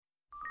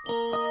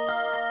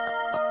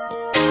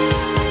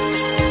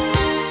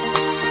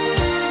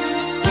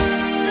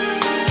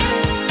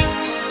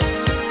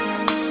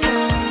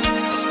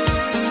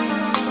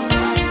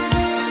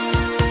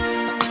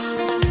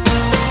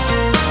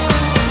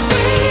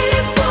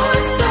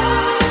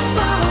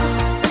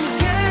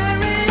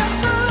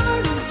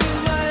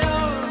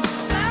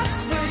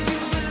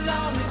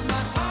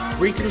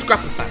Greetings,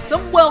 Grapple fans,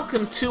 and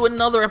welcome to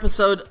another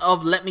episode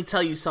of Let Me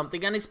Tell You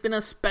Something. And it's been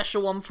a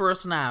special one for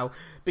us now,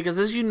 because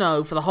as you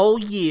know, for the whole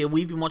year,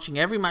 we've been watching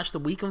every match that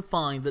we can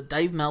find that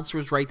Dave Meltzer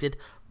has rated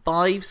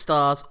 5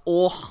 stars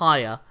or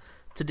higher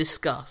to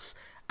discuss.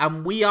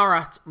 And we are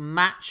at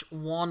match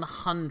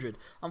 100.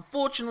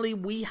 Unfortunately,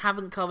 we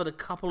haven't covered a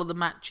couple of the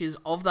matches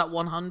of that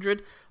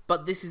 100,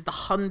 but this is the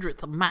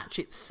 100th match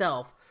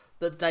itself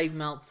that Dave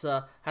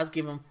Meltzer has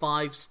given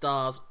 5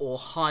 stars or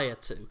higher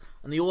to.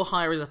 And the or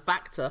higher is a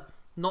factor,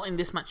 not in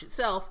this match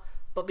itself,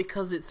 but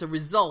because it's a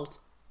result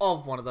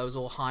of one of those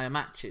or higher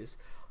matches.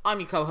 I'm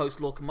your co-host,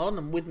 Lorcan Mullen,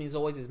 and with me as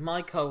always is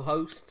my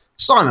co-host...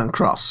 Simon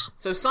Cross.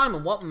 So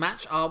Simon, what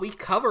match are we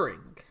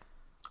covering?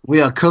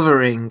 We are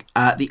covering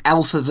the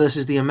Alpha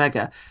versus the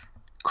Omega.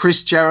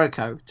 Chris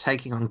Jericho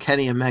taking on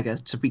Kenny Omega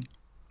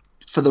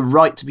for the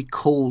right to be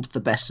called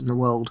the best in the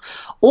world.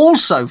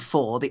 Also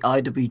for the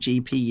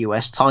IWGP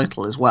US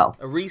title as well.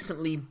 A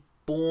recently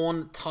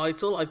born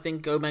title. I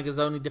think Omega's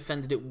only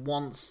defended it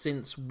once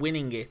since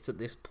winning it at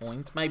this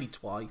point. Maybe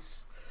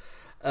twice.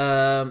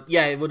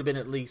 It would have been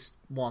at least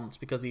once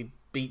because he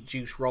beat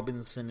Juice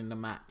Robinson in the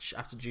match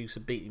after Juice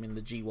had beat him in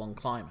the G1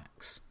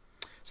 Climax.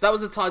 So that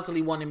was a title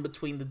he won in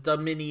between the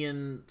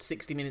Dominion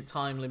 60-minute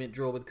time limit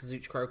draw with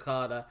Kazuchika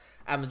Okada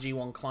and the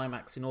G1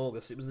 Climax in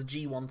August. It was the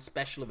G1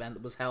 special event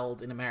that was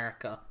held in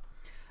America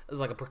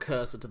as like a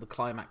precursor to the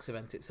Climax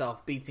event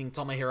itself, beating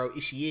Tomohiro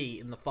Ishii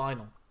in the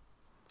final.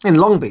 In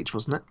Long Beach,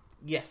 wasn't it?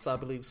 Yes, I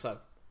believe so.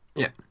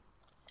 Yeah.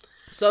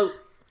 So,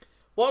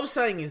 what I was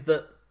saying is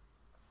that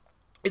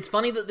it's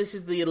funny that this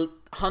is the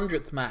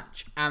 100th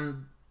match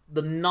and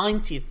the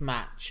 90th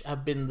match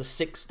have been the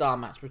 6-star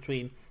match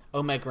between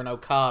Omega and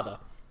Okada,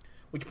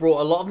 which brought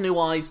a lot of new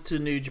eyes to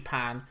New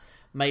Japan,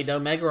 made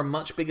Omega a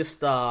much bigger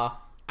star,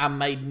 and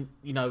made,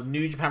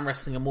 New Japan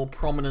Wrestling a more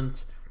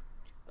prominent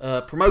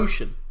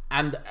promotion.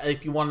 And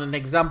if you want an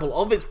example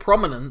of its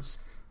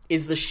prominence,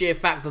 is the sheer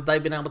fact that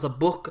they've been able to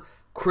book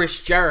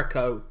Chris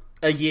Jericho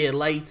a year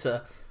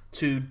later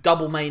to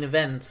double main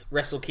event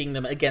Wrestle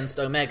Kingdom against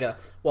Omega,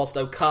 whilst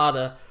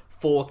Okada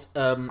fought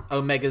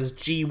Omega's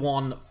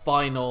G1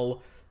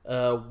 final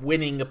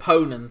winning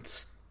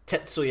opponent,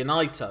 Tetsuya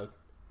Naito.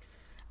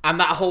 And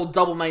that whole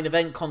double main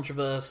event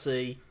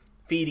controversy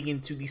feeding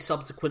into the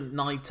subsequent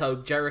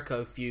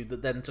Naito-Jericho feud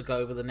that then took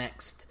over the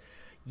next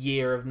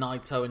year of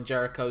Naito and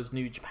Jericho's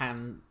New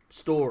Japan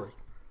story.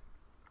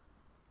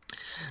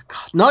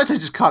 God, Naito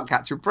just can't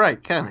catch a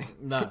break, can he?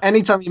 No.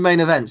 Anytime he main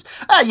events.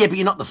 But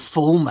you're not the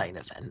full main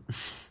event.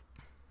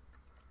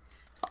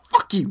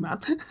 Fuck you,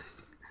 man.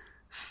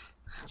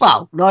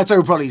 Well,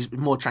 Naito probably is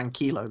more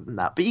tranquilo than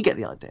that, but you get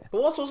the idea.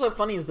 But what's also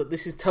funny is that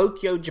this is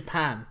Tokyo,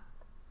 Japan.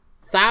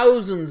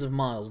 Thousands of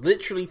miles,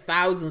 literally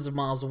thousands of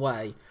miles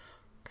away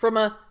from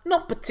a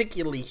not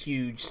particularly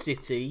huge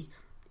city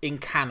in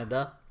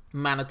Canada,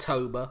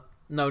 Manitoba,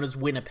 known as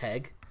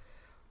Winnipeg.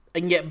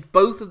 And yet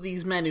both of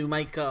these men who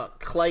make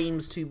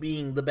claims to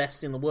being the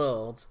best in the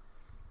world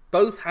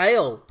both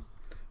hail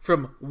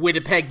from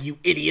Winnipeg, you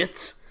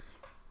idiots,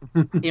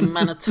 in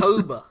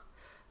Manitoba.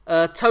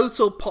 A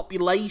total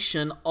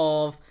population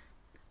of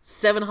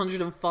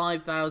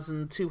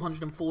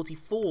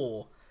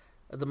 705,244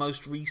 at the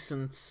most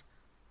recent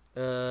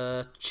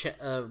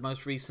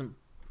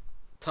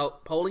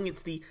polling.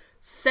 It's the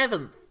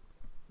 7th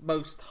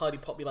most highly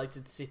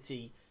populated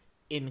city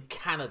in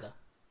Canada.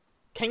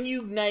 Can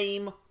you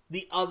name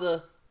the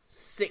other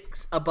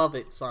 6 above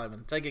it,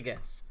 Simon? Take a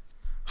guess.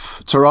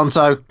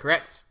 Toronto.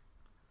 Correct.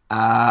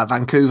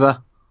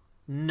 Vancouver.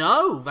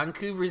 No,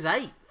 Vancouver is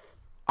 8th.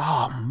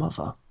 Oh,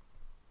 mother.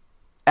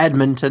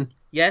 Edmonton.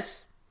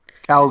 Yes.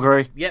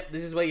 Calgary. Yep,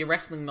 this is where your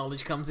wrestling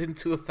knowledge comes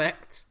into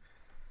effect.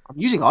 I'm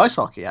using ice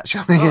hockey,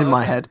 actually, in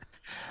my head.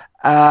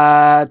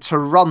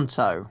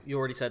 Toronto. You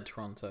already said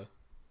Toronto.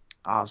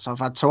 So I've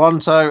had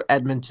Toronto,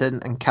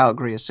 Edmonton, and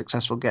Calgary as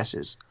successful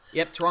guesses.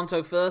 Yep,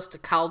 Toronto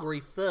first,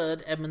 Calgary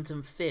 3rd,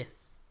 Edmonton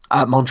 5th.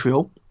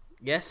 Montreal.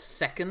 Yes,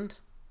 2nd.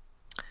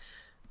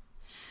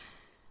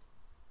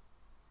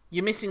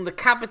 You're missing the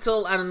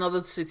capital and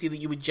another city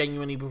that you would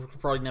genuinely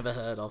probably never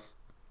heard of.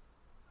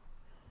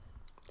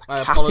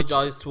 I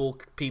apologise to all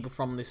people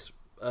from this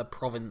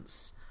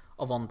province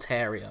of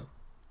Ontario.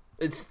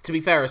 It's, to be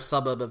fair, a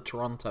suburb of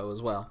Toronto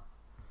as well.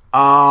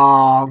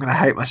 Oh, I'm going to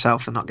hate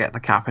myself for not getting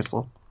the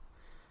capital.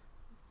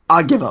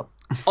 I give up.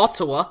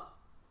 Ottawa.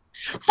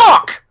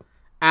 Fuck!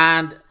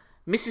 And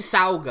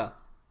Mississauga.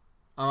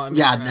 I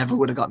never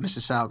would have got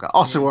Mississauga.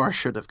 Ottawa, I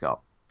should have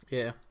got.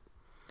 Yeah.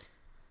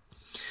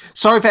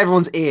 Sorry for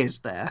everyone's ears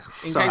there.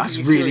 Sorry, I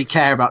really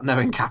care about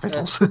knowing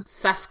capitals.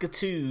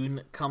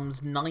 Saskatoon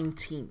comes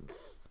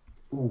 19th.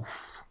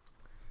 Oof.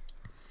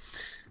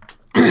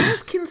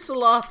 Where's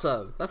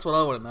Kinsalato? That's what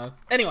I want to know.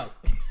 Anyway.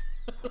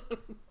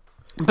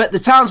 But the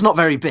town's not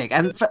very big,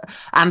 and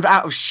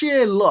out of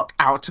sheer luck,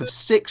 out of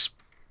 6,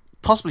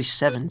 possibly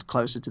 7,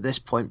 closer to this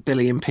point,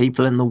 billion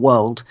people in the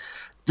world,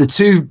 the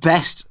 2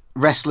 best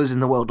wrestlers in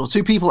the world, or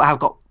 2 people that have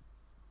got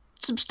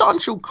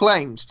substantial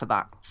claims to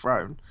that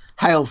throne,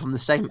 hail from the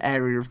same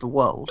area of the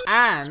world.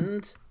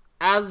 And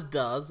as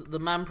does the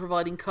man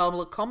providing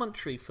Carmella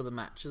commentary for the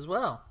match as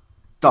well.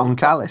 Don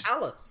Callis.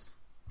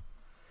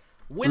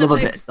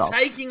 Winnipeg's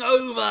taking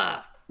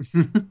over!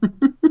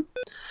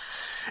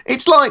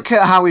 It's like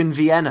how in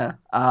Vienna,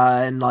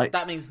 in like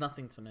that means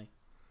nothing to me.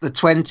 The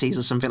 20s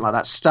or something like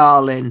that,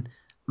 Stalin,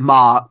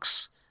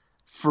 Marx,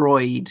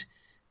 Freud,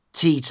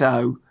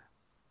 Tito,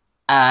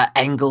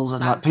 Engels,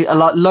 and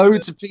like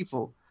loads of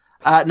people.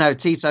 No,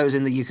 Tito is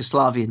in the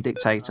Yugoslavian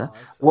dictator.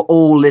 Were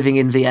all living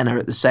in Vienna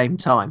at the same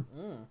time.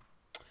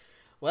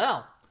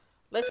 Well,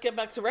 let's get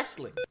back to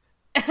wrestling.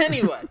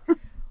 Anyway,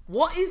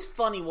 what is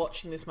funny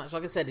watching this match,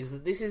 like I said, is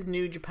that this is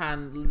New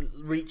Japan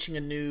reaching a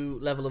new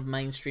level of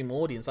mainstream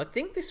audience. I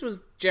think this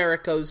was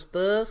Jericho's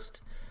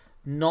first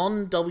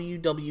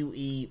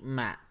non-WWE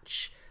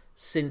match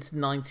since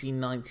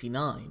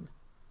 1999.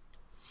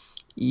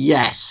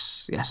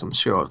 Yes, I'm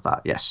sure of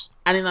that, yes.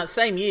 And in that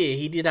same year,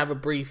 he did have a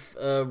brief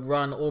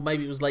run, or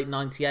maybe it was late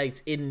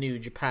 98, in New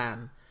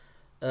Japan.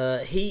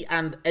 He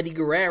and Eddie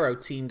Guerrero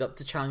teamed up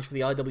to challenge for the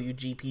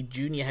IWGP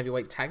Junior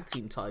Heavyweight Tag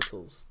Team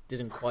titles.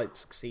 Didn't quite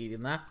succeed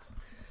in that.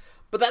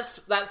 But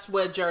that's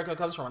where Jericho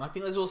comes from. And I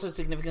think there's also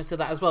significance to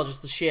that as well,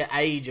 just the sheer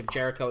age of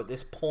Jericho at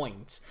this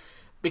point.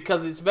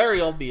 Because it's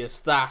very obvious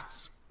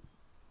that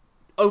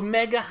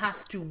Omega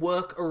has to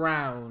work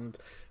around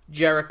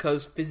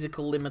Jericho's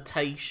physical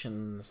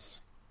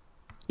limitations.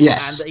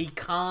 Yes. And that he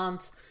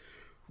can't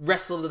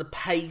wrestle at a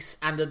pace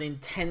and an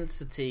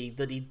intensity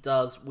that he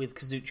does with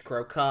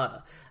Kazuchika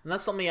Okada. And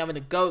that's not me having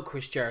a go at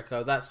Chris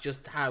Jericho. That's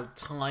just how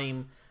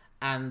time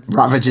and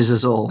ravages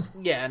us all.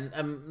 Yeah,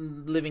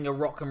 and living a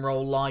rock and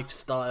roll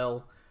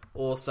lifestyle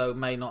also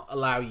may not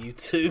allow you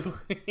to,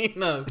 you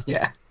know.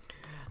 Yeah.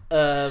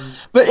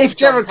 But if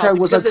Jericho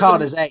was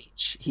Okada's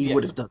age, he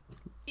would have done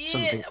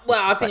something. Yeah,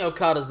 well, I think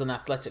Okada's an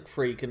athletic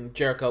freak, and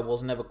Jericho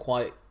was never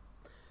quite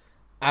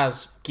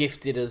as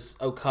gifted as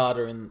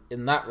Okada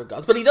in that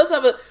regards. But he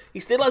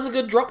still has a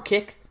good drop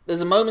kick. There's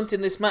a moment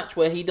in this match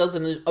where he does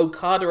an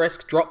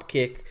Okada-esque drop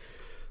kick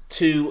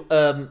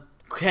to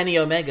Kenny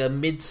Omega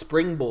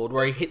mid-springboard,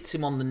 where he hits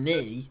him on the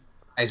knee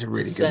to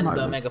really send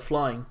Omega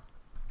flying.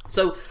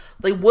 So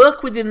they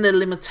work within the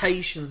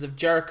limitations of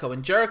Jericho,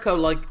 and Jericho,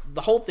 like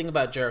the whole thing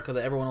about Jericho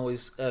that everyone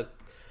always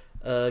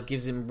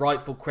gives him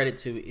rightful credit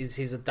to, is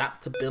his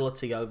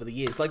adaptability over the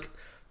years. Like,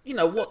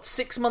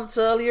 6 months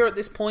earlier at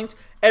this point,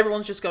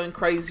 everyone's just going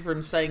crazy for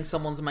him saying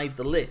someone's made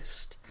the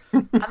list.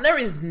 And there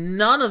is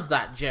none of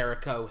that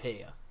Jericho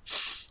here.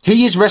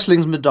 He is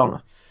wrestling's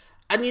Madonna.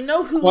 And you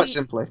know who Quite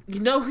simply. You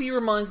know who he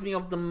reminds me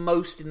of the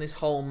most in this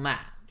whole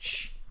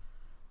match?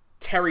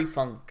 Terry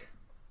Funk.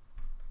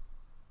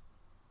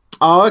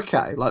 Oh,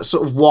 okay. Like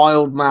sort of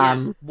wild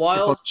man. Yeah,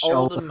 wild,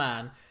 older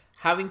man.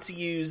 Having to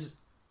use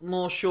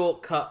more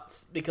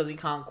shortcuts because he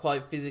can't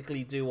quite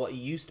physically do what he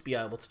used to be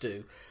able to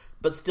do.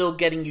 But still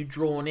getting you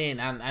drawn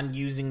in and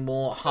using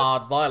more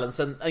hard violence.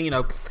 And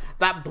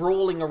that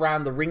brawling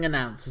around the ring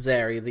announcers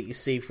area that you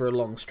see for a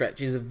long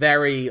stretch is a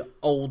very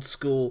old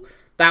school.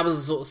 That was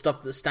the sort of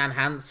stuff that Stan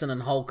Hansen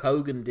and Hulk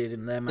Hogan did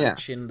in their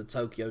match in the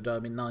Tokyo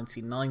Dome in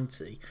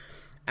 1990.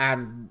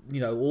 And,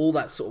 all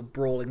that sort of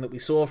brawling that we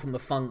saw from the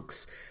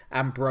Funks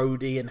and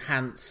Brody and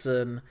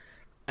Hansen.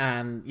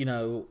 And,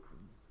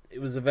 it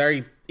was a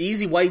very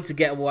easy way to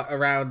get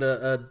around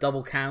a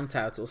double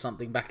count-out or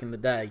something back in the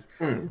day.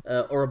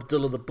 Or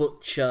Abdullah the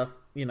Butcher.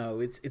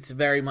 It's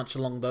very much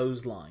along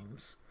those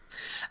lines.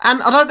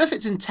 And I don't know if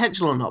it's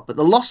intentional or not, but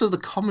the loss of the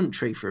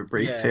commentary for a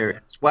brief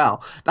period as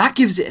well, that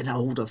gives it an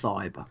older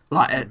vibe.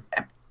 Like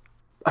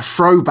a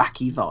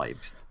throwbacky vibe.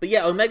 But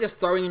yeah, Omega's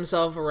throwing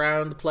himself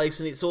around the place,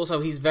 and it's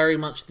also, he's very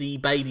much the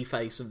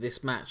babyface of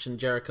this match, and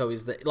Jericho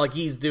is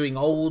he's doing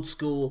old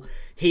school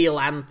heel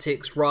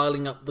antics,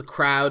 riling up the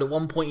crowd. At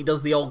one point, he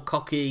does the old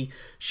cocky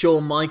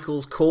Shawn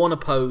Michaels corner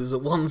pose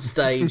at one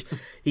stage.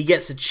 He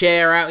gets a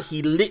chair out.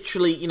 He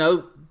literally,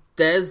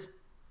 there's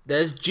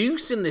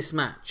juice in this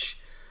match.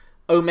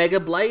 Omega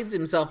blades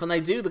himself, and they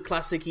do the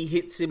classic, he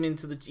hits him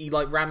he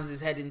rams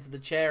his head into the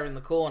chair in the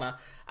corner,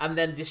 and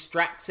then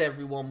distracts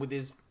everyone with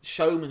his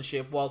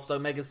showmanship whilst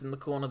Omega's in the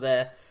corner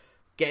there,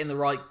 getting the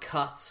right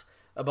cut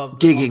above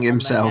gigging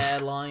himself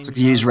hairline, to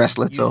use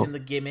wrestler talk, using the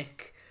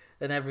gimmick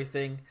and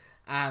everything,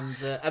 and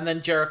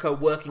then Jericho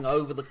working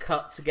over the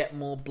cut to get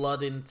more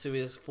blood into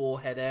his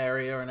forehead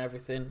area and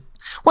everything.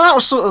 Well, that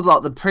was sort of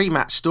like the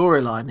pre-match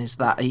storyline, is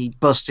that he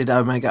busted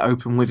Omega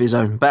open with his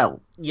own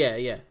belt.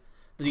 Yeah.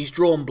 That he's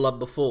drawn blood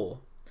before.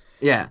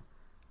 Yeah.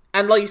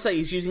 And like you say,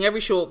 he's using every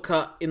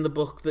shortcut in the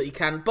book that he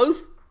can,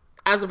 both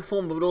as a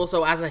performer, but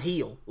also as a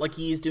heel. Like,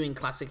 he is doing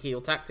classic heel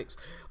tactics.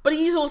 But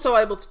he's also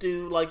able to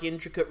do,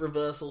 intricate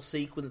reversal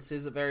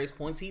sequences at various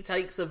points. He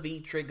takes a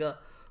V-trigger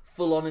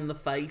full-on in the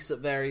face at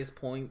various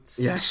points.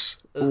 Yes.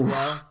 As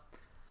well.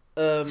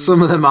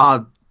 Some of them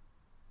are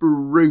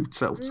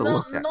brutal to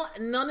look at.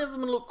 None of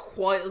them look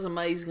quite as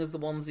amazing as the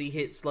ones he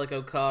hits like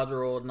Okada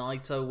or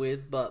Naito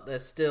with, but they're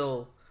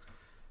still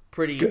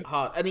pretty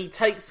hard. And he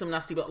takes some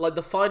nasty, but like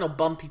the final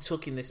bump he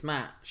took in this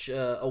match,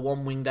 a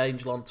one-winged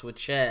angel onto a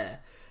chair.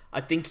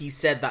 I think he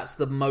said that's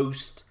the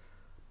most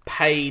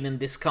pain and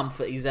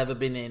discomfort he's ever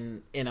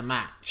been in a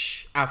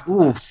match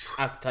after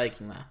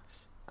taking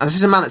that. And this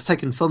is a man that's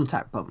taken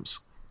thumbtack bumps.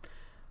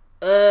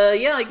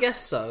 Yeah, I guess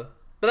so.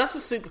 But that's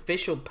a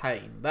superficial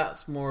pain.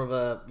 That's more of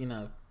a,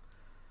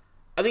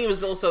 I think it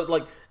was also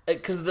like,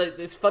 because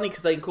it's funny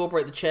because they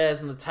incorporate the chairs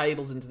and the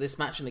tables into this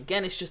match, and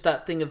again, it's just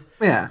that thing of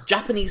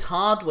Japanese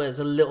hardware is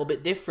a little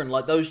bit different.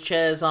 Like those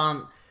chairs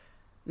aren't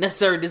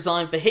necessarily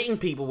designed for hitting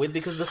people with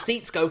because the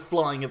seats go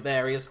flying at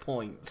various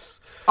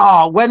points.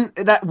 Oh,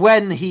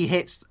 when he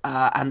hits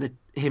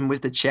him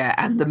with the chair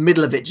and the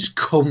middle of it just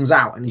comes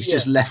out and he's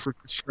just left with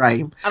the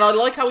frame. And I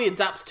like how he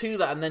adapts to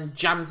that and then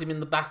jams him in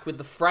the back with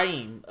the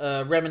frame,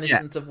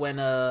 reminiscent of when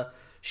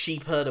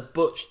Sheepherder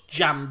Butch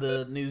jammed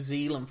the New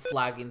Zealand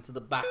flag into the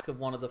back of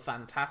one of the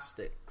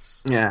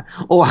Fantastics. Yeah,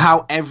 or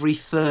how every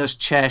first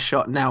chair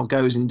shot now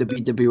goes in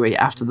WWE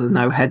after the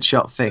no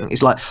headshot thing.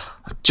 It's like,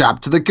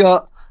 jab to the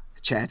gut,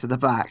 chair to the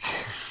back.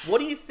 What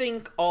do you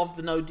think of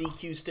the no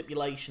DQ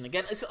stipulation?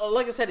 Again, it's,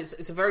 like I said,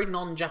 it's a very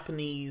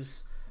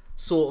non-Japanese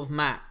sort of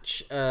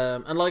match.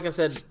 And like I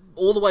said,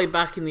 all the way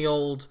back in the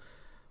old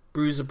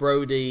Bruiser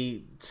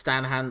Brody,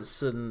 Stan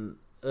Hansen,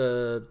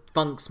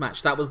 Funk's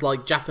match, that was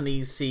like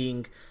Japanese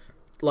seeing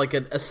like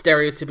a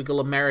stereotypical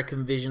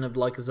American vision of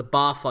like as a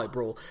bar fight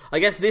brawl. I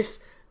guess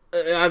this,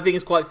 I think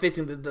it's quite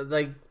fitting that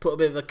they put a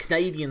bit of a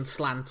Canadian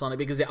slant on it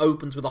because it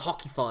opens with a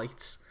hockey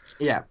fight.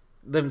 Yeah.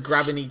 Them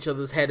grabbing each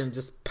other's head and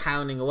just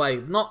pounding away.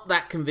 Not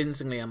that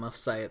convincingly, I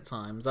must say, at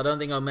times. I don't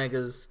think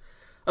Omega's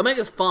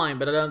fine,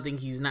 but I don't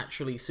think he's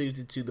naturally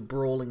suited to the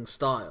brawling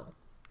style.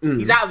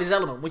 He's out of his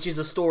element, which is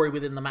a story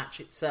within the match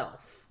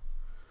itself.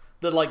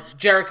 That, like,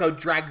 Jericho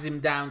drags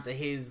him down to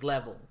his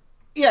level.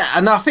 Yeah,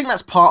 and I think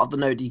that's part of the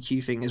no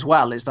DQ thing as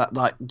well, is that,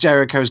 like,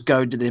 Jericho's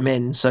goaded him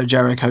in, so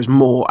Jericho's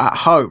more at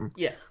home.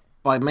 Yeah.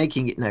 By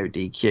making it no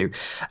DQ.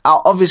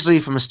 Obviously,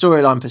 from a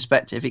storyline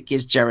perspective, it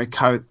gives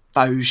Jericho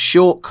those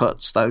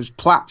shortcuts, those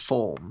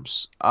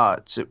platforms,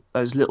 to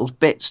those little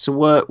bits to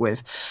work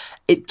with.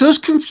 It does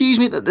confuse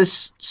me that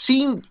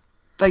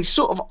they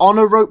sort of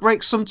honour rope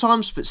breaks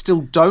sometimes, but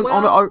still don't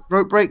honour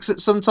rope breaks at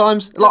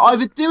sometimes. Like,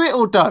 either do it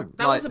or don't.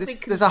 Like,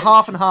 there's a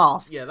half and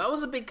half. Yeah, that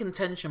was a big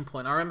contention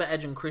point. I remember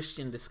Edge and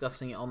Christian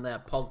discussing it on their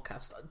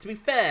podcast. To be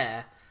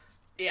fair,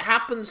 it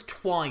happens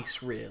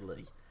twice,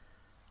 really.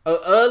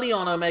 Early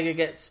on,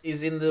 Omega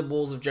is in the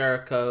walls of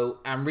Jericho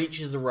and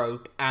reaches the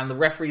rope, and the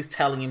referee's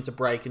telling him to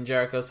break, and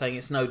Jericho's saying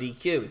it's no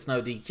DQ, it's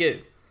no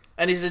DQ.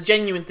 And it's a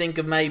genuine think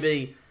of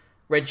maybe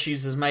Red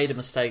Shoes has made a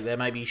mistake there,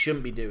 maybe he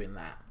shouldn't be doing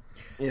that.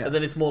 Yeah. And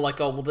then it's more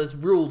like, oh, well, there's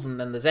rules and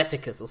then there's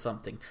etiquette or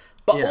something.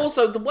 But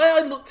also, the way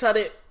I looked at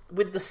it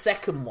with the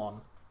second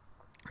one,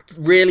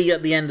 really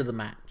at the end of the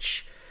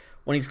match,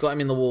 when he's got him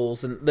in the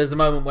walls, and there's a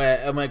moment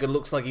where Omega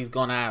looks like he's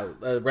gone out,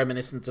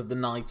 reminiscent of the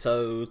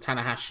Naito,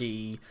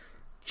 Tanahashi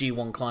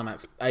G1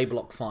 Climax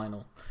A-Block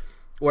final,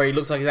 where he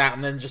looks like he's out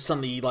and then just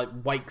suddenly he like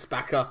wakes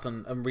back up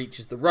and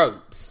reaches the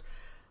ropes.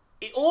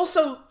 It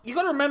also, you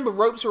got to remember,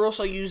 ropes are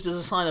also used as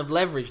a sign of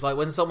leverage. Like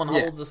when someone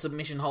holds a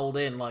submission hold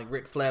in, like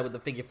Ric Flair with the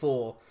figure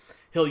four,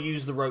 he'll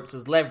use the ropes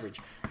as leverage.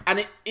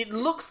 And it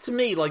looks to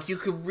me like you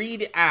could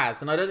read it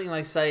as, and I don't think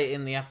they say it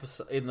in the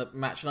episode, in the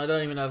match, and I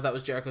don't even know if that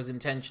was Jericho's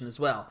intention as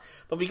well,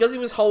 but because he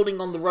was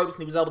holding on the ropes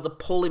and he was able to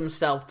pull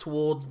himself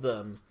towards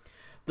them,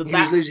 he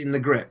was losing the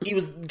grip.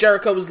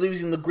 Jericho was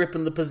losing the grip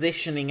and the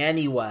positioning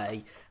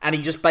anyway, and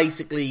he just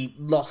basically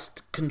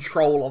lost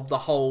control of the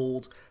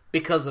hold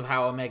because of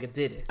how Omega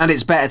did it. And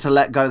it's better to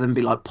let go than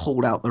be like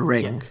pulled out the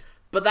ring. Yeah.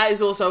 But that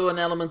is also an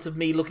element of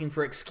me looking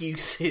for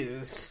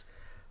excuses.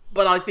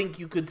 But I think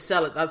you could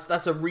sell it.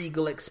 That's a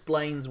Regal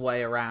explains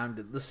way around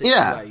the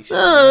situation.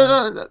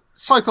 Yeah,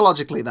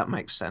 psychologically that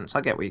makes sense.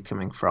 I get where you're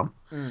coming from.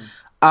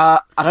 I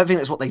don't think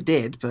that's what they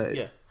did, but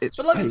it's.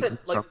 But like I said,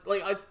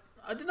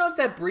 I don't know if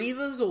they're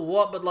breathers or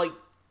what, but like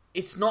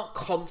it's not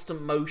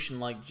constant motion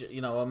like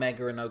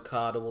Omega and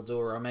Okada will do,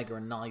 or Omega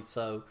and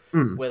Naito,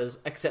 where there's,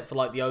 except for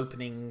like the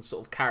opening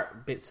sort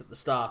of bits at the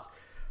start,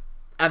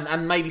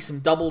 and maybe some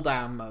double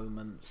down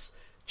moments.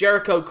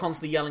 Jericho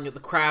constantly yelling at the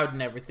crowd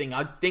and everything.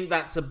 I think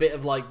that's a bit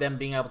of like them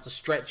being able to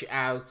stretch it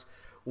out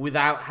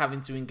without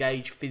having to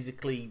engage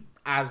physically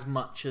as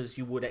much as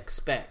you would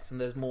expect,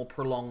 and there's more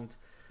prolonged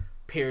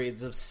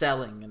periods of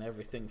selling and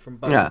everything from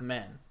both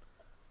men.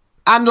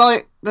 And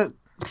like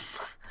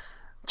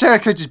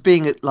Jericho just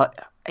being like,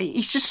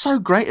 he's just so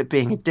great at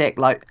being a dick,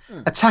 like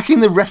attacking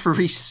the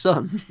referee's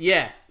son.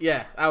 Yeah,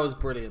 that was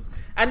brilliant.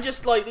 And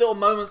just like little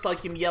moments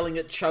like him yelling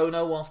at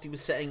Chono whilst he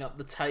was setting up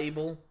the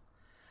table.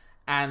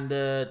 And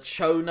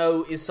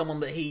Chono is someone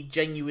that he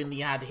genuinely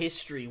had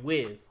history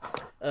with.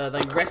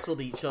 They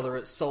wrestled each other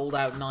at Sold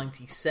Out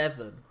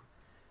 97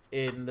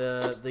 in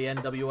the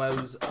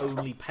NWO's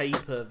only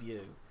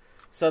pay-per-view.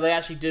 So they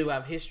actually do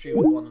have history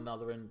with one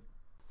another, and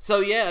So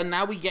yeah, and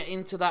now we get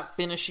into that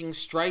finishing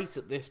straight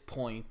at this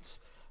point,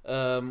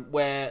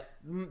 where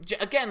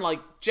again, like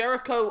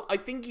Jericho, I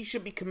think he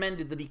should be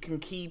commended that he can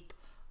keep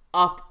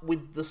up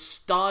with the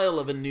style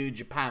of a New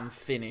Japan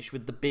finish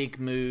with the big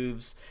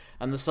moves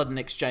and the sudden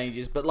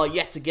exchanges, but like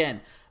yet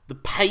again, the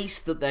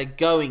pace that they're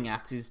going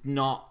at is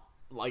not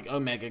like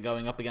Omega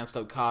going up against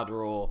Okada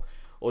or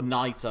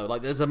Naito.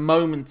 Like there's a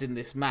moment in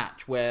this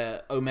match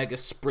where Omega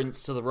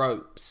sprints to the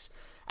ropes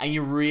and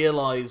you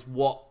realise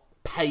what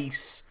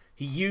pace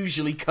he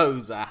usually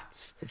goes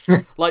at.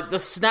 Like the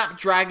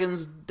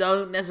Snapdragons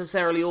don't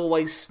necessarily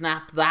always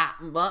snap that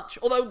much,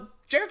 although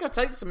Jericho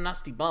takes some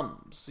nasty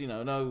bumps,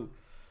 no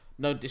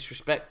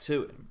disrespect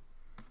to him.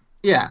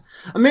 Yeah,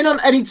 I mean, on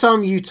any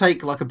time you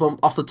take like a bump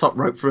off the top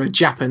rope for a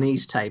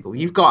Japanese table,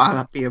 you've got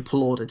to be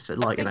applauded for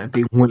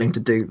being willing to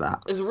do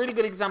that. There's a really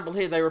good example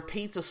here. They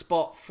repeat a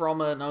spot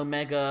from an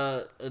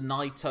Omega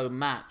Naito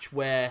match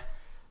where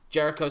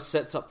Jericho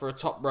sets up for a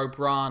top rope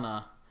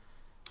Rana.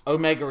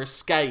 Omega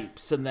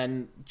escapes, and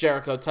then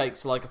Jericho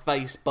takes like a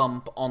face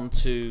bump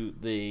onto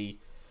the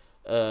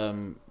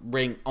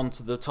ring,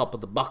 onto the top of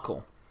the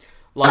buckle.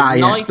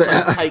 Like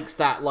Naito takes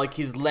that like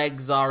his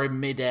legs are in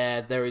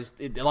midair.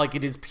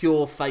 It is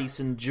pure face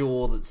and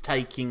jaw that's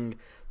taking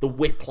the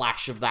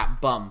whiplash of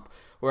that bump.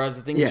 Whereas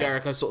I think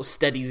Jericho sort of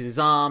steadies his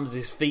arms,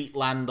 his feet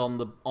land on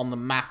the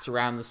mat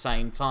around the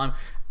same time.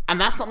 And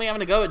that's not me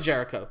having a go at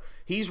Jericho.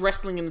 He's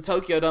wrestling in the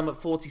Tokyo Dome at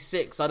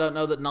 46. I don't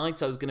know that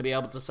Naito's going to be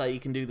able to say he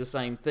can do the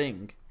same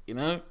thing, He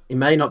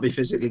may not be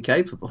physically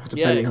capable,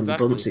 depending on the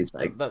bumps he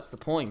takes. That's the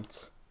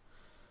point.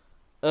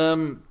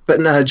 But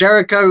no,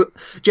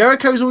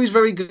 Jericho's always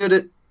very good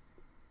at,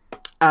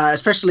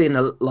 especially in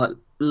the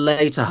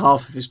later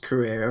half of his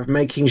career, of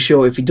making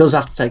sure if he does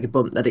have to take a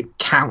bump that it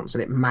counts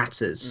and it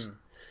matters.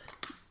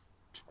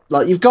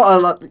 Like you've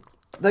got to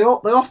they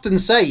often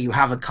say you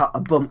have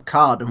a bump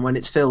card, and when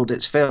it's filled,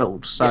 it's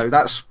filled. So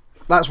that's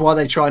why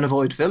they try and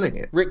avoid filling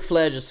it. Ric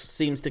Flair just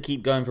seems to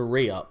keep going for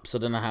re-ups. I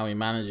don't know how he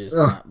manages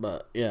that,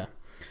 but yeah.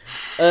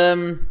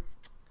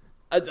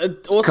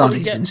 Also,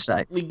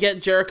 God, we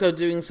get Jericho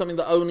doing something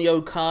that only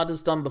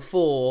Okada's done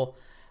before,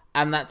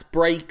 and that's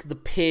break the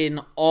pin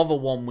of a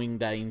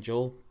one-winged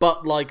angel.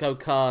 But like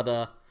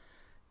Okada,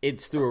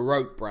 it's through a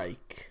rope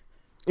break.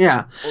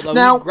 Yeah.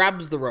 Although he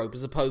grabs the rope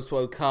as opposed to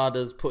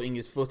Okada's putting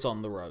his foot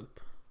on the rope.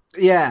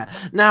 Yeah.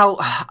 Now,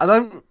 I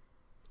don't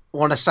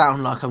want to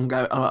sound like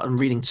I'm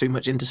reading too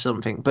much into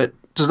something, but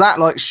does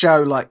that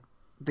show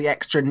the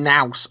extra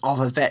nous of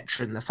a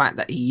veteran, the fact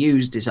that he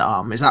used his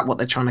arm? Is that what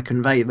they're trying to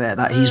convey there?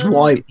 That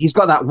he's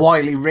got that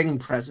wily ring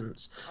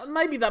presence?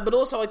 Maybe that, but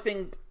also I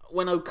think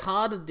when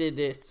Okada did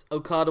it,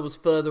 Okada was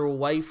further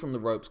away from the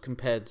ropes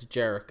compared to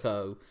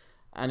Jericho,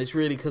 and it's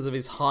really because of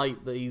his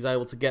height that he's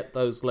able to get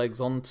those legs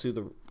onto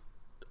the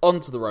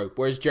rope,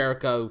 whereas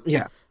Jericho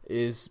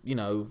is,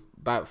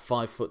 about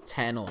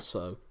 5'10" or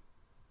so.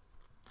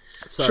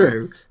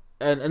 True.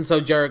 And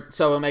so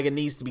Omega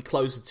needs to be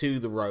closer to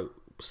the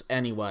ropes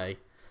anyway.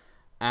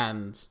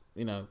 And,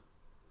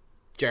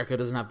 Jericho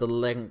doesn't have the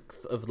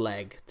length of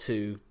leg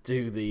to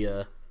do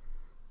the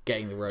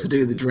getting the rope. To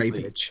do the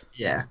drapeage.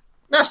 Yeah.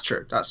 That's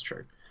true.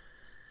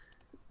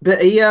 But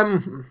he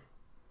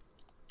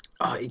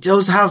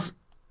does have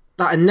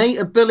that innate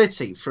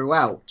ability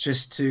throughout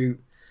just to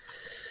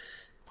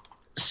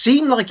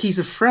seem like he's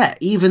a threat,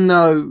 even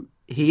though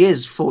he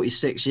is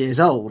 46 years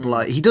old.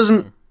 He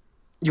doesn't...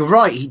 You're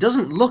right, he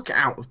doesn't look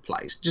out of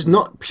place. Just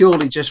not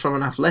purely just from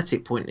an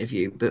athletic point of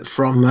view, but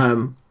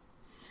from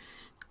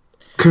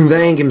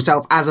conveying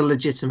himself as a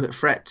legitimate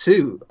threat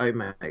to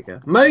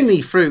Omega.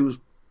 Mainly through,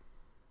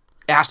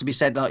 it has to be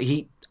said,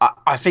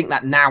 I think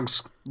that now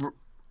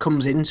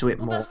comes into it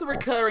more. That's the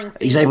recurring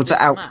theme. He's able to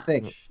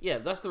outthink. Yeah,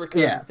 that's the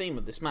recurring theme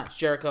of this match.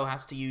 Jericho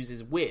has to use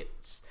his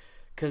wits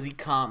because he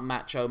can't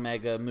match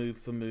Omega move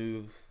for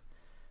move,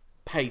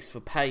 pace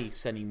for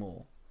pace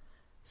anymore.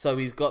 So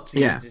he's got to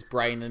use his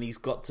brain, and he's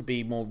got to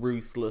be more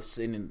ruthless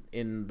in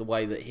the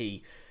way that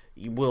he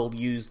will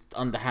use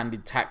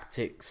underhanded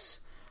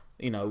tactics.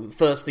 The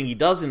first thing he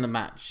does in the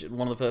match,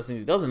 one of the first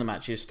things he does in the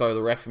match is throw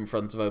the ref in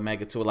front of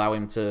Omega to allow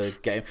him to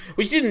get him,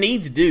 which he didn't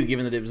need to do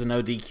given that it was a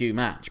no DQ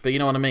match. But you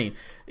know what I mean?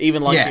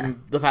 Even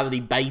the fact that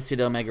he baited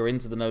Omega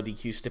into the no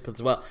DQ stip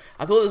as well.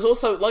 I thought there's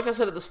also, like I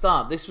said at the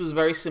start, this was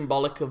very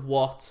symbolic of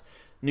what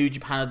New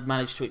Japan had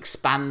managed to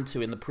expand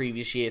to in the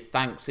previous year,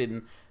 thanks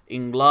in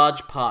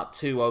large part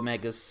to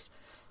Omega's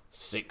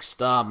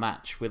 6-star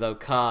match with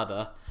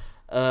Okada.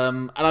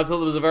 And I thought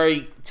there was a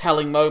very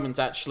telling moment,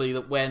 actually,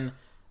 that when,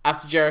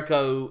 after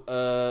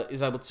Jericho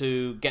is able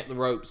to get the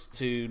ropes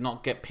to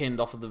not get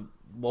pinned off of the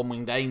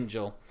one-winged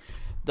angel,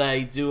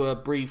 they do a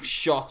brief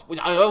shot, which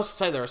I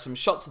also say there are some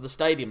shots of the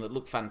stadium that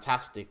look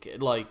fantastic.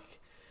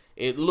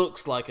 It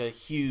looks like a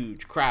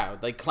huge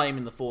crowd. They claim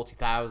in the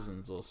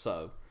 40,000s or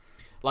so.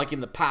 Like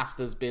in the past,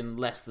 there's been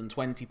less than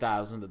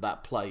 20,000 at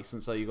that place,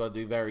 and so you've got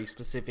to do very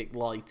specific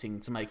lighting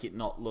to make it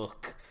not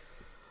look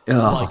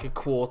like a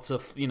quarter,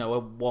 a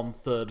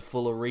one-third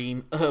full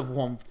arena,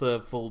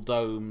 one-third full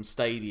dome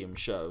stadium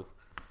show.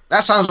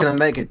 That sounds like a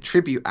mega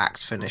tribute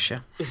act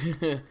finisher.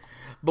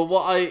 But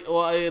what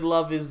I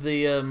love is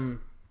the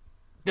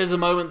there's a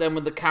moment then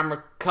when the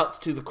camera cuts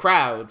to the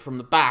crowd from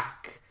the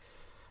back,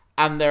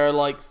 and there are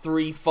like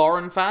 3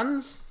 foreign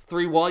fans,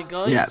 3 white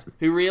guys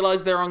who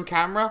realise they're on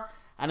camera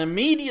and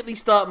immediately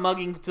start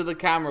mugging to the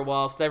camera,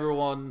 whilst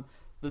everyone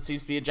that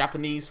seems to be a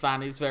Japanese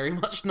fan is very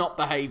much not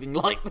behaving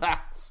like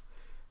that.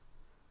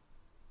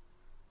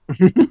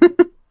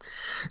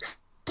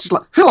 It's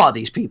like, who are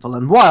these people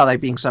and why are they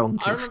being so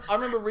uncouth? I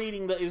remember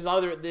reading that it was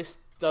either at this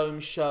Dome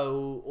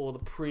show or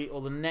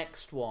the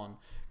next one,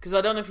 because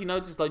I don't know if you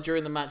noticed, like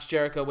during the match,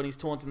 Jericho, when he's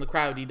taunting the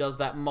crowd, he does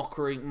that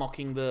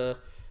mocking the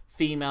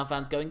female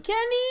fans, going Kenny.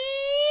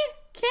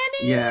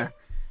 Yeah.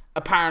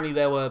 Apparently,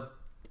 there were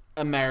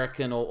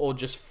American or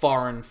just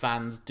foreign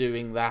fans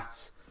doing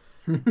that,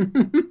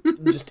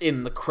 just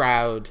in the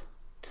crowd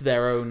to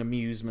their own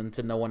amusement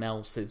and no one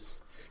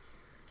else's.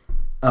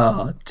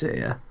 Oh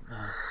dear.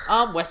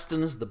 Aren't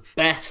Westerners the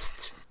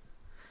best?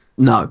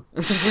 No.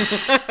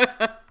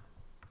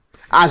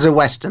 As a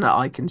Westerner,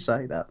 I can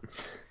say that.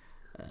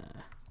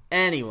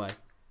 Anyway,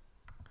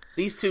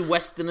 these 2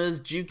 Westerners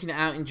duking it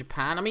out in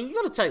Japan. I mean, you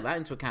got to take that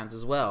into account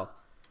as well.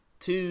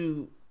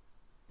 2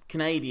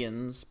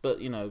 Canadians,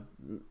 but, you know,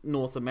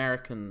 North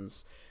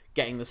Americans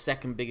getting the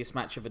second biggest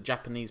match of a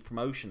Japanese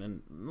promotion.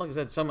 And like I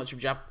said, so much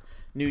of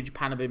New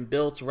Japan had been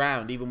built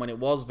around, even when it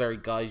was very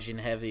Gaijin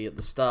heavy at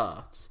the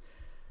start,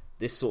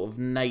 this sort of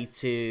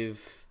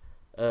native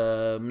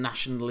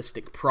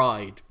nationalistic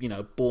pride, you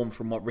know, born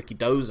from what Ricky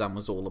Dozan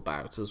was all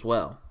about as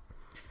well.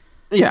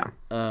 Yeah.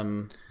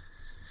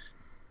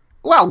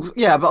 Well,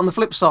 yeah, but on the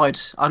flip side,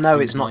 I know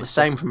it's not the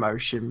same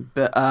promotion,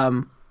 but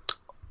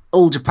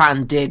All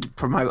Japan did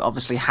promote,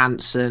 obviously,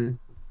 Hansen,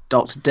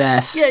 Dr.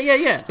 Death. Yeah.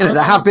 You know,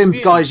 there have been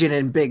Gaijin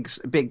in big.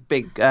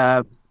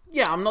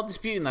 Yeah, I'm not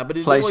disputing that, but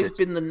it's places. always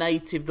been the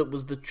native that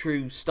was the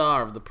true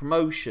star of the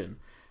promotion.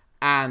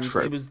 And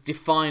It was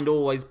defined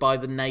always by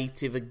the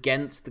native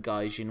against the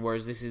Gaijin,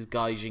 whereas this is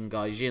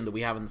Gaijin that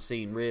we haven't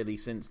seen really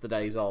since the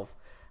days of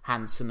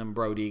Hansen and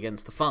Brody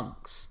against the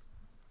Funks.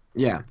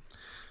 Yeah.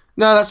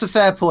 No, that's a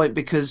fair point,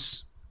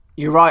 because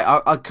you're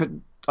right. I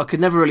could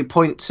never really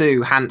point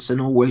to Hansen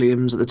or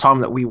Williams at the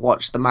time that we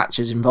watched the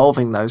matches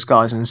involving those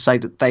guys and say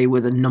that they were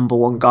the number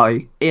 1 guy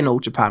in All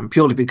Japan,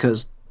 purely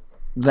because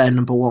their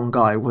number 1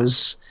 guy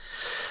was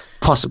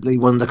possibly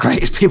one of the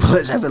greatest people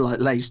that's ever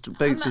laced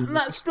boots. And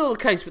that's still the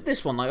case with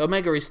this one. Like,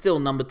 Omega is still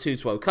number 2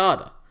 to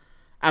Okada,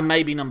 and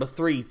maybe number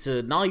 3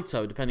 to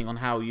Naito, depending on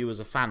how you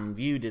as a fan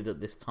viewed it at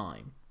this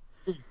time.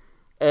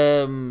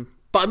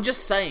 But I'm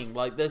just saying,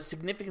 like, there's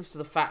significance to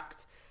the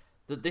fact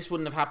that this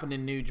wouldn't have happened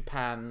in New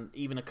Japan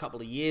even a couple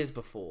of years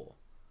before.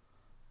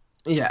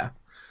 Yeah.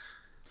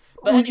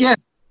 But anyway, yeah.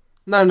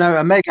 No,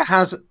 Omega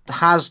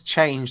has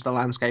changed the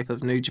landscape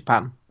of New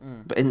Japan,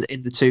 but in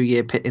the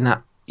 2-year in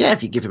that. Yeah,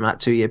 if you give him that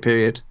 2-year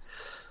period.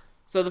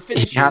 So the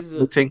finish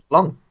is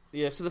long.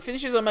 Yeah, so the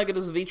finish is Omega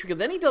does a V-trigger.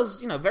 Then he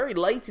does, you know, very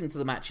late into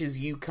the match is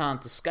You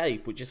Can't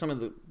Escape, which is something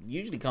that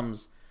usually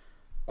comes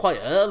quite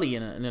early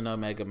in an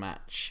Omega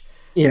match.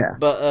 Yeah.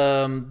 But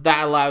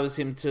that allows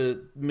him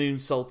to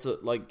moonsault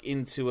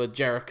into a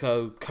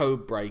Jericho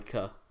code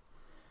breaker.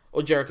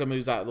 Or Jericho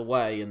moves out of the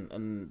way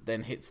and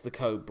then hits the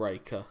code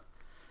breaker.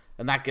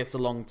 And that gets a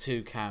long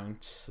 2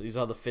 count. His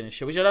other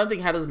finisher, which I don't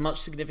think had as much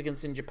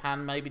significance in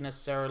Japan, maybe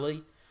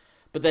necessarily.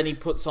 But then he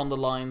puts on the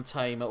Lion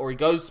Tamer, or he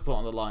goes to put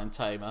on the Lion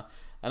Tamer,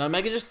 and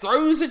Omega just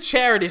throws a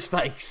chair at his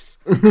face.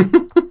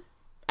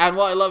 And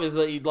what I love is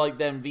that he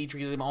then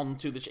V-triggers him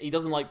onto the chair. He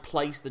doesn't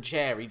place the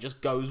chair, he just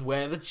goes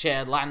where the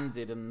chair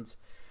landed and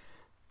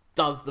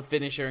does the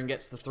finisher and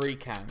gets the 3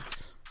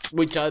 count.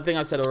 Which I think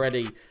I said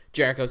already,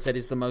 Jericho said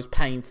is the most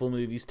painful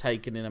move he's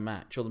taken in a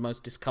match, or the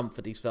most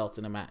discomfort he's felt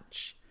in a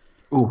match.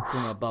 Oof.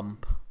 From a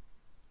bump.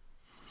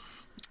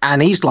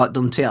 And he's done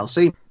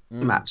TLC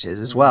matches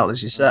as well,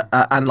 as you said,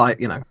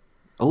 and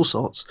all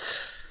sorts.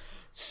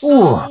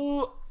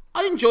 So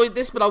I enjoyed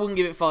this, but I wouldn't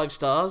give it 5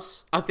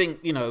 stars. I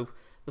think,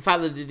 the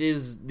fact that it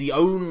is the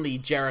only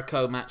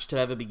Jericho match to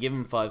ever be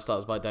given 5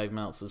 stars by Dave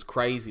Meltzer is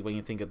crazy when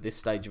you think at this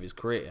stage of his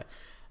career.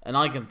 And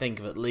I can think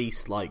of at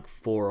least 4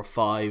 or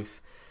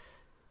 5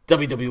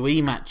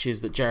 WWE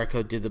matches that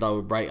Jericho did that I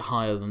would rate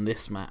higher than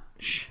this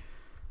match.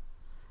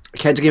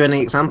 Care to give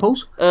any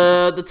examples?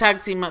 The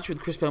tag team match with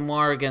Chris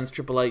Benoit against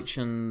Triple H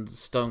and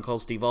Stone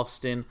Cold Steve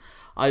Austin.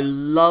 I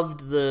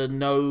loved the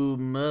No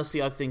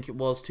Mercy, I think it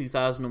was,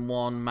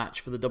 2001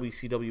 match for the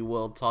WCW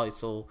World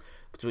title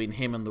between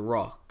him and The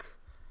Rock.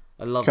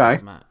 I loved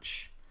that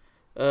match.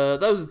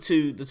 Those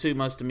are the two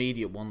most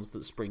immediate ones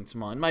that spring to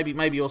mind.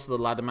 Maybe also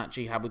the ladder match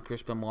he had with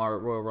Chris Benoit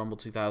at Royal Rumble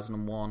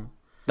 2001.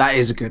 That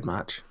is a good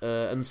match.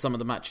 And some of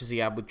the matches he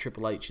had with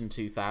Triple H in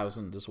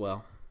 2000 as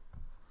well.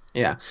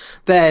 Yeah.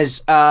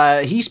 There's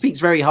he speaks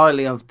very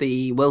highly of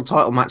the world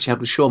title match he had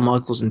with Shawn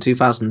Michaels in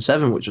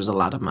 2007, which was a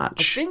ladder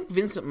match. I think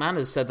Vincent Mann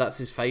has said that's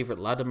his favourite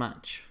ladder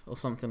match, or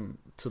something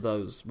to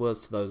those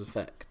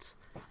effects.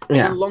 Yeah.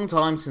 It's been a long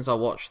time since I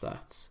watched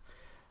that.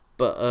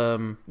 But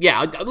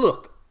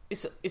look,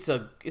 it's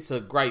a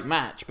great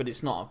match, but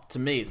it's not, to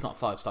me, it's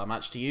not a 5-star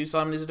match. To you,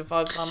 Simon, is it a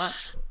 5-star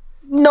match?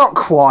 Not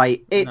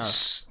quite.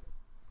 It's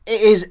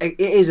it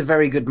is a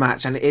very good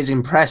match, and it is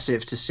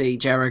impressive to see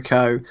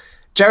Jericho.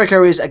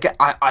 Jericho is again.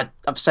 I've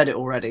said it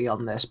already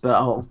on this,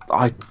 but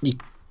you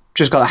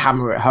just got to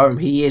hammer it home.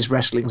 He is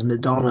wrestling's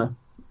Madonna.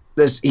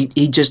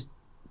 He just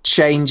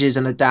changes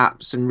and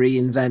adapts and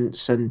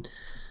reinvents, and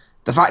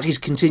the fact he's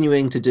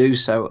continuing to do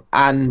so,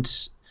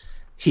 and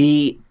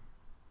he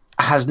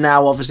has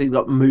now obviously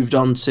got moved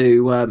on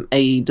to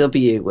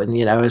AEW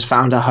and has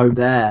found a home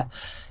there.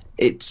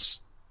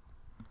 It's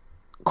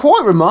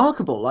quite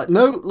remarkable. Like a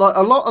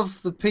lot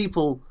of the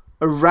people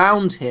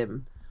around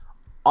him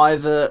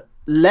either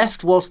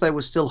left whilst they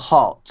were still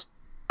hot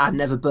and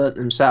never burnt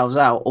themselves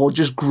out, or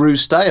just grew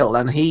stale,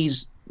 and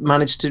he's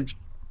managed to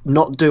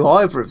not do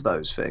either of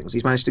those things.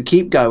 He's managed to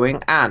keep going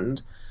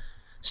and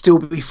still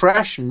be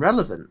fresh and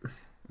relevant.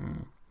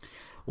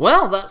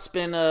 Well, that's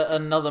been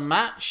another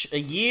match. A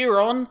year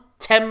on,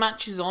 10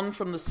 matches on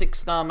from the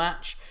 6-star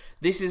match.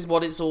 This is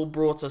what it's all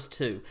brought us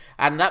to.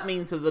 And that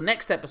means that the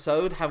next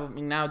episode,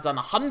 having now done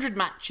 100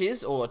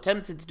 matches, or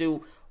attempted to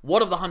do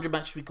one of the 100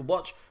 matches we could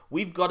watch,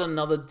 we've got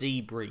another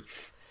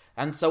debrief.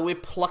 And so we're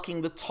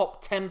plucking the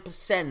top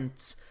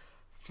 10%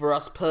 for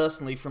us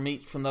personally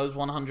from those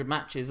 100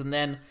 matches, and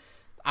then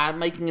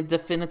making a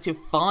definitive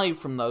 5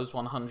 from those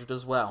 100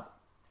 as well.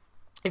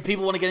 If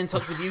people want to get in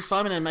touch with you,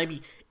 Simon, and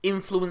maybe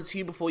influence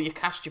you before you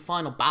cast your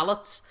final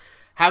ballots,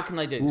 how can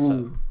they do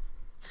so?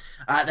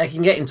 They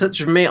can get in touch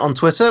with me on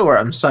Twitter, where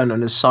I'm so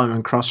known as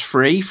Simon Cross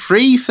Free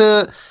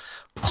for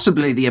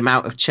possibly the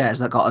amount of chairs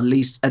that got at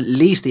least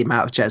the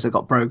amount of chairs that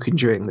got broken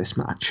during this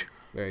match.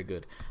 Very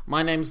good.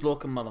 My name's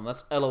Lorcan Mullen.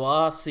 That's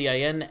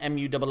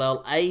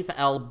LORCANMULLA for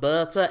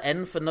Alberta,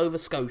 N for Nova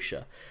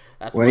Scotia.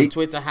 That's my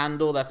Twitter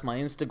handle, that's my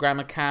Instagram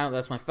account,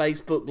 that's my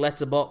Facebook,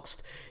 Letterboxd.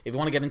 If you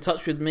want to get in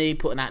touch with me,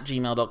 put an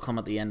 @gmail.com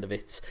at the end of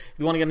it. If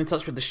you want to get in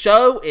touch with the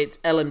show, it's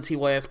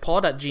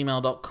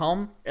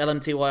lmtyspod@gmail.com.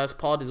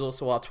 lmtyspod is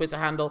also our Twitter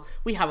handle.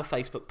 We have a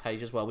Facebook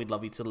page as well, we'd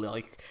love you to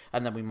like,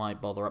 and then we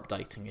might bother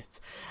updating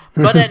it.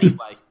 But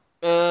anyway,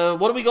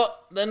 what do we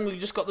got then? We've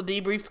just got the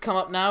debrief to come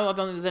up now. I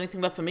don't think there's anything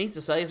left for me to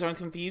say. Is there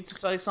anything for you to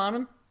say,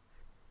 Simon?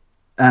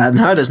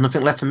 No, there's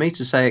nothing left for me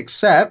to say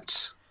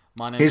except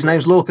his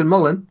name's Lorcan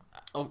Mullen.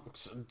 Oh,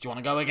 so do you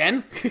want to go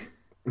again?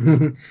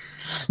 No,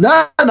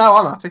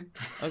 I'm happy.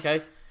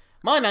 Okay.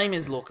 My name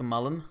is Lorcan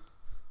Mullen.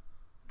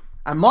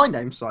 And my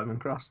name's Simon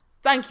Cross.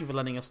 Thank you for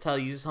letting us tell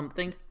you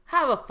something.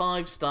 Have a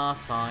 5-star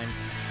time.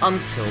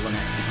 Until the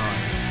next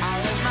time.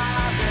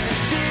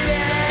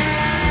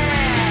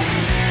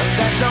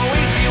 There's no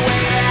easy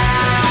way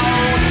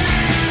out.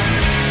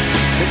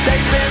 The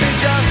day's been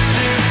just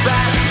too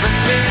fast for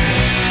me.